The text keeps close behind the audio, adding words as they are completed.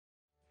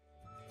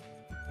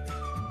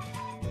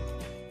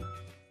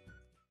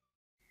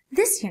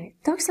This unit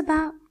talks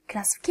about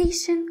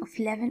classification of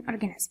living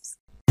organisms.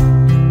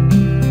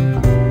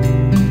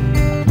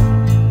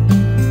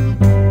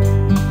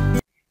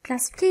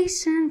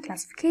 Classification.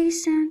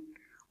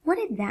 What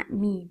did that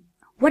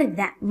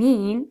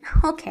mean?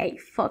 Okay,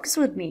 focus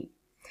with me.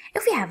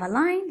 If we have a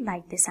line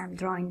like this I'm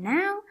drawing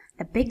now,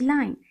 the big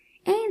line,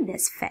 and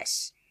this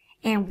fish,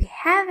 and we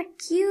have a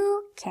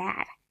cute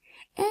cat,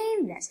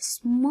 and there's a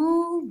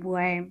small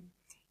worm,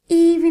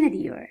 even a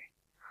deer.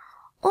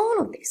 All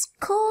of this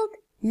called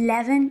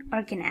living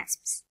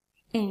organisms.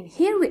 And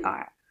here we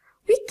are.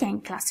 We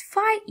can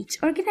classify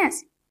each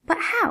organism. But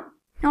how?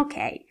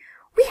 Okay,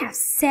 we have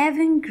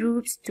 7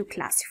 groups to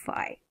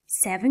classify.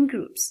 7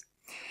 groups.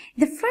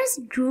 The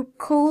first group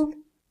called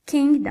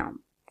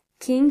kingdom.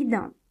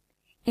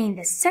 And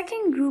the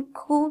second group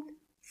called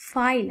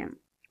phylum.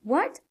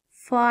 What?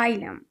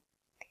 Phylum.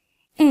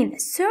 And the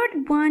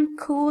third one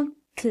called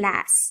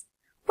class.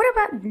 What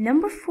about the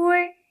number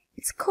 4?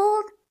 It's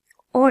called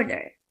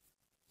order.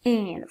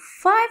 And the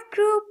 5th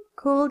group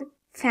called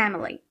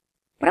family.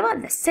 What about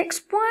the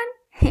 6th one?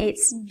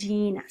 It's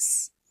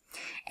genus.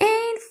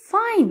 And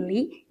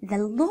finally, the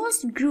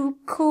last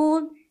group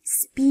called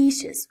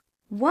species.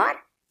 What?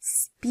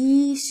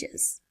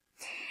 Species.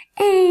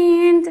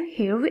 And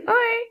here we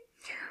are.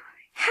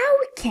 How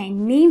we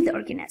can name the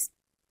organism?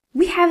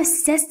 We have a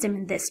system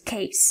in this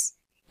case,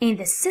 and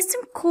the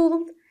system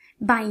called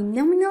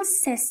binomial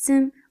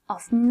system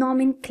of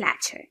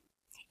nomenclature.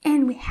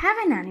 And we have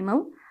an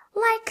animal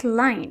like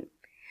lion.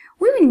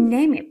 We will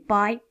name it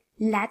by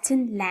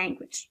Latin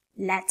language,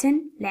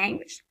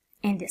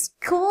 and it's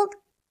called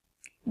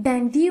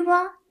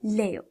Bandira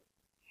leo.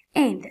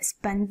 And this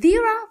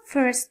Bandira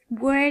first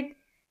word,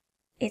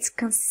 it's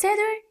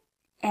considered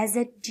as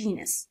a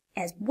genus.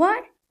 As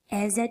what?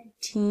 As a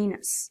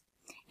genus.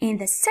 And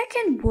the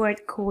second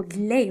word called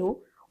leo,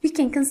 we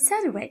can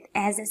consider it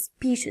as a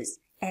species.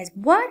 As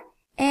what?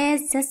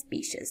 As a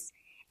species.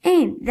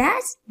 And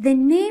that's the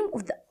name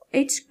of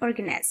each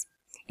organism.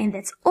 And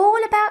that's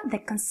all about the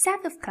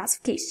concept of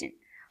classification.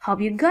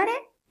 Hope you got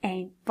it,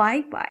 and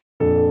bye-bye.